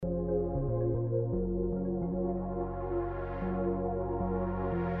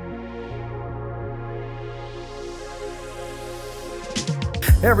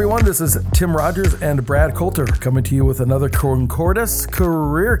Hey everyone, this is Tim Rogers and Brad Coulter coming to you with another Concordus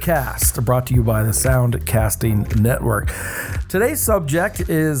CareerCast brought to you by the Soundcasting Network. Today's subject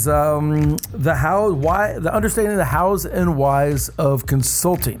is the understanding the hows and whys of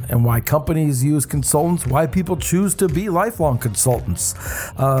consulting and why companies use consultants, why people choose to be lifelong consultants.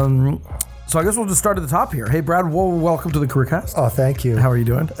 So I guess we'll just start at the top here. Hey, Brad, welcome to the CareerCast. Oh, thank you. How are you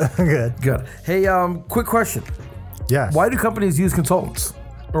doing? Good. Good. Hey, quick question. Yes. Why do companies use consultants?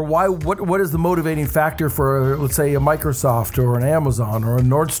 Or what is the motivating factor for, let's say, a Microsoft or an Amazon or a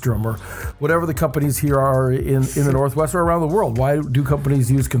Nordstrom or whatever the companies here are in the Northwest or around the world? Why do companies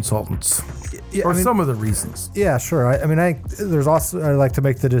use consultants? Some of the reasons. Yeah, sure. I like to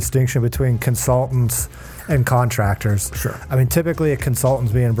make the distinction between consultants and contractors. Sure. I mean, typically a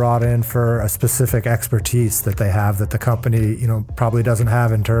consultant's being brought in for a specific expertise that they have that the company, probably doesn't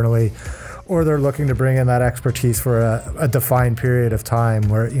have internally, or they're looking to bring in that expertise for a defined period of time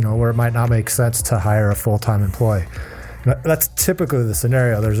where it might not make sense to hire a full-time employee. That's typically the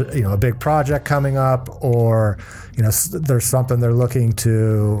scenario. There's a big project coming up, or there's something they're looking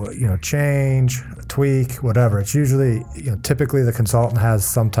to change, tweak, whatever. It's usually typically the consultant has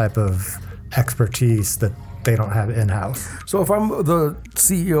some type of expertise that they don't have in-house. So if I'm the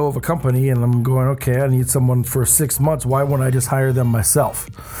CEO of a company and I'm going, okay, I need someone for 6 months, why wouldn't I just hire them myself?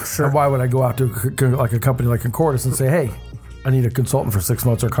 Sure. Or why would I go out to like a company like Concordus and say, hey, I need a consultant for 6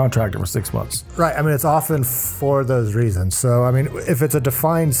 months or a contractor for 6 months? Right. I mean, it's often for those reasons. So, I mean, if it's a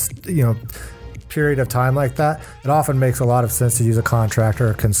defined, period of time like that, it often makes a lot of sense to use a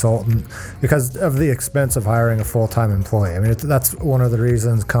contractor or consultant because of the expense of hiring a full-time employee. I mean, that's one of the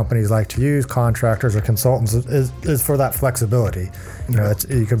reasons companies like to use contractors or consultants is for that flexibility.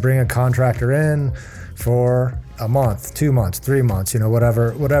 You can bring a contractor in for a month, 2 months, 3 months,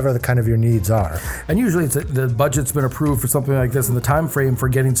 whatever the kind of your needs are. And usually the budget's been approved for something like this, and the time frame for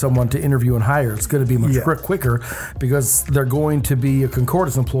getting someone to interview and hire, it's going to be much quicker because they're going to be a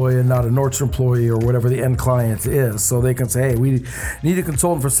Concordus employee and not a Nordstrom employee or whatever the end client is. So they can say, hey, we need a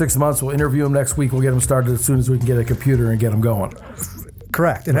consultant for 6 months. We'll interview them next week. We'll get them started as soon as we can get a computer and get them going.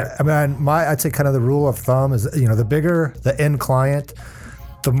 Correct. And I'd say kind of the rule of thumb is, the bigger the end client,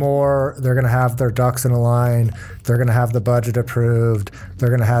 the more they're going to have their ducks in a line, they're going to have the budget approved, they're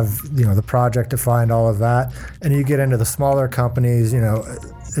going to have, the project defined, all of that. And you get into the smaller companies,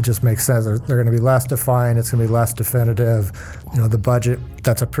 it just makes sense. They're going to be less defined, it's going to be less definitive. The budget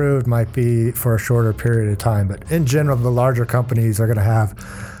that's approved might be for a shorter period of time. But in general, the larger companies are going to have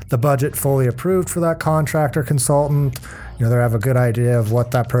the budget fully approved for that contractor consultant. They have a good idea of what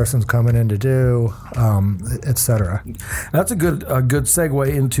that person's coming in to do, et cetera. That's a good segue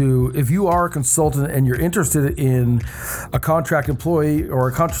into if you are a consultant and you're interested in a contract employee or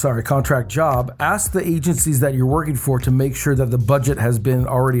a contract job, ask the agencies that you're working for to make sure that the budget has been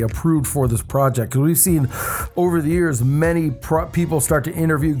already approved for this project. Because we've seen over the years many people start to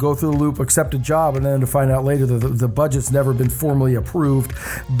interview, go through the loop, accept a job, and then to find out later that the budget's never been formally approved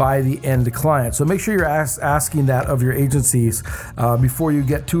by the end client. So make sure you're asking that of your agency before you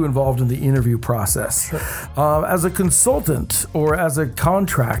get too involved in the interview process. Sure. As a consultant or as a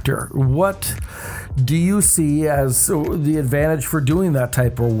contractor, what do you see as the advantage for doing that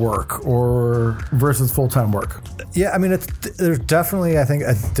type of work or versus full-time work? Yeah, I mean, there's definitely, I think,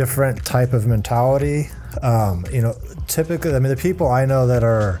 a different type of mentality. Typically, the people I know that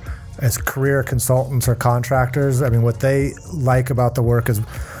are as career consultants or contractors, what they like about the work is,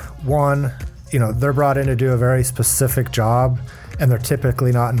 one, they're brought in to do a very specific job, and they're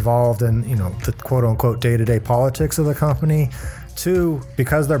typically not involved in, the quote-unquote day-to-day politics of the company. Two,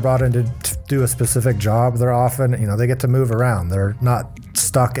 because they're brought in to do a specific job, they're often, they get to move around. They're not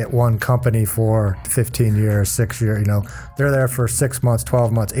stuck at one company for 15 years, 6 years, They're there for 6 months,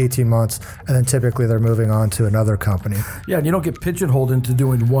 12 months, 18 months, and then typically they're moving on to another company. Yeah, and you don't get pigeonholed into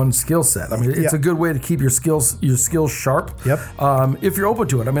doing one skill set. It's a good way to keep your skills sharp. Yep. If you're open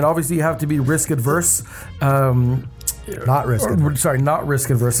to it. Obviously you have to be risk adverse. Not risk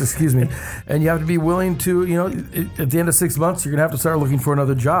adverse, excuse me. And you have to be willing to, at the end of 6 months, you're going to have to start looking for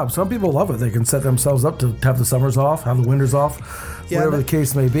another job. Some people love it. They can set themselves up to have the summers off, have the winters off, whatever the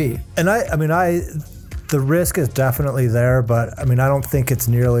case may be. And the risk is definitely there, but I don't think it's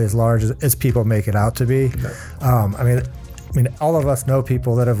nearly as large as people make it out to be. Okay. All of us know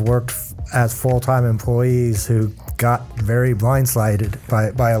people that have worked as full-time employees who got very blindsided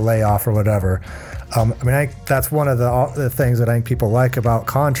by a layoff or whatever. That's one of the things that I think people like about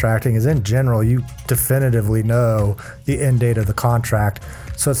contracting is in general, you definitively know the end date of the contract.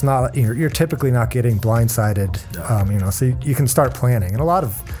 So it's not, you're typically not getting blindsided, so you can start planning. And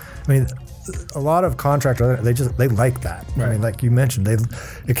a lot of contractors, they like that. Right. I mean, like you mentioned,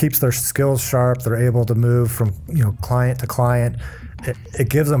 it keeps their skills sharp. They're able to move from client to client. It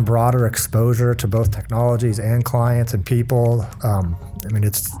gives them broader exposure to both technologies and clients and people. I mean,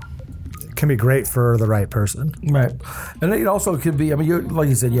 it can be great for the right person. Right. And it also could be, I mean, like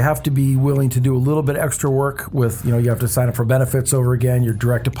you said, you have to be willing to do a little bit extra work with, you have to sign up for benefits over again, your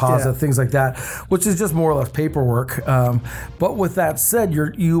direct deposit, things like that, which is just more or less paperwork. But with that said,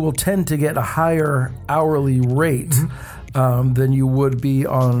 you will tend to get a higher hourly rate than you would be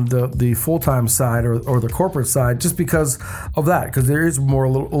on the full-time side or the corporate side, just because of that, because there is a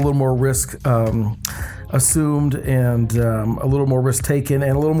little more risk assumed and a little more risk taken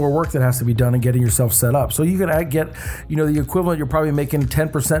and a little more work that has to be done in getting yourself set up. So you can get, the equivalent. You're probably making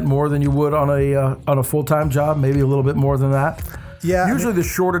 10% more than you would on a full-time job, maybe a little bit more than that. Yeah. Usually, the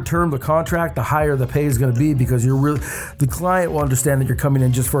shorter term the contract, the higher the pay is going to be, because the client will understand that you're coming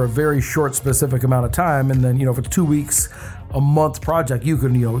in just for a very short, specific amount of time, and then if it's 2 weeks, a month project, you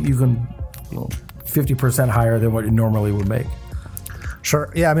can 50% higher than what you normally would make.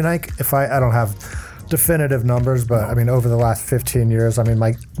 Sure. Yeah. I mean, I don't have definitive numbers, but I mean, over the last 15 years, I mean,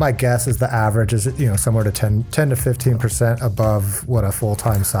 my guess is the average is somewhere to 10 to 15% above what a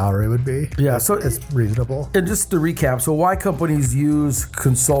full-time salary would be. Yeah, so it's reasonable. And just to recap, so why companies use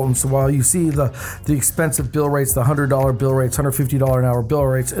consultants? While you see the expensive bill rates, the $100 bill rates, $150 an hour bill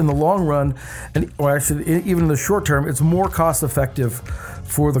rates, in the long run, even in the short term, it's more cost effective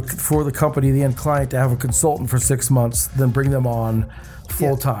for the company, the end client, to have a consultant for 6 months than bring them on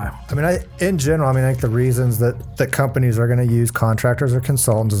full time. I mean, in general, I think the reasons that companies are going to use contractors or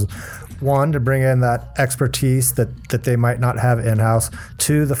consultants is, one, to bring in that expertise that they might not have in-house.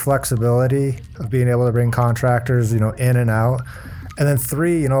 Two, the flexibility of being able to bring contractors, in and out. And then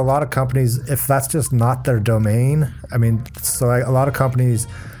three, a lot of companies, if that's just not their domain, I mean, so a lot of companies,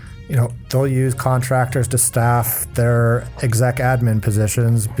 they'll use contractors to staff their exec admin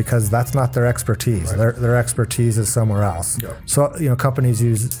positions because that's not their expertise. Right. Their expertise is somewhere else. Yeah. So, companies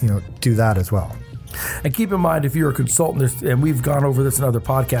do that as well. And keep in mind, if you're a consultant, and we've gone over this in other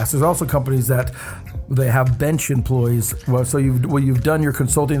podcasts, there's also companies that they have bench employees. Well, so you've done your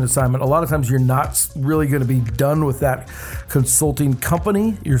consulting assignment. A lot of times you're not really going to be done with that consulting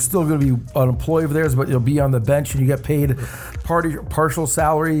company. You're still going to be an employee of theirs, but you'll be on the bench and you get paid partial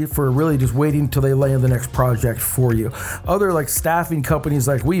salary for really just waiting till they land the next project for you. Other like staffing companies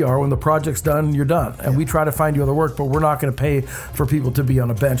like we are, when the project's done, you're done. And we try to find you other work, but we're not going to pay for people to be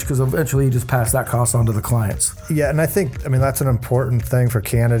on a bench, because eventually you just pass that cost on to the clients. Yeah, and I think, that's an important thing for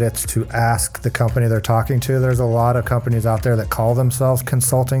candidates to ask the company they're talking to. There's a lot of companies out there that call themselves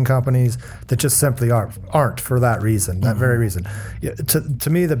consulting companies that just simply aren't for that reason, that very reason. Yeah, to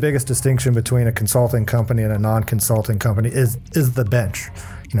me, the biggest distinction between a consulting company and a non-consulting company is the bench.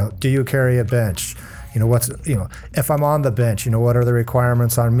 Do you carry a bench? If I'm on the bench, what are the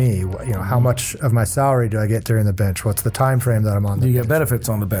requirements on me? How much of my salary do I get during the bench? What's the time frame that I'm on the bench? Do you get benefits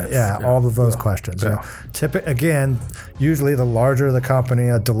on the bench? Yeah, all of those questions. Yeah. Again, usually the larger the company,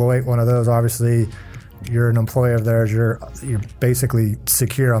 a Deloitte, one of those, obviously you're an employee of theirs, you're basically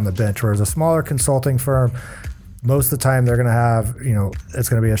secure on the bench. Whereas a smaller consulting firm, most of the time they're going to have, it's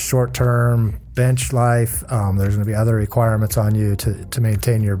going to be a short-term bench life. There's going to be other requirements on you to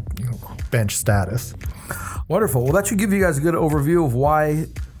maintain your bench status. Wonderful. Well, that should give you guys a good overview of why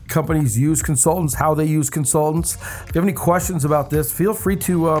companies use consultants, how they use consultants. If you have any questions about this, feel free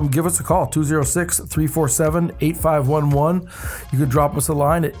to give us a call, 206-347-8511. You can drop us a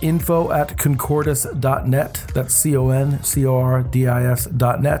line at info@concordis.net. That's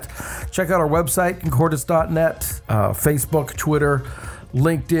CONCORDIS.net. Check out our website, concordis.net, Facebook, Twitter,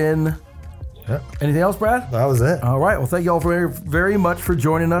 LinkedIn. Yeah. Anything else, Brad? That was it. All right. Well, thank you all very, very much for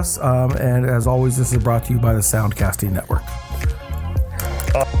joining us. And as always, this is brought to you by the Soundcasting Network.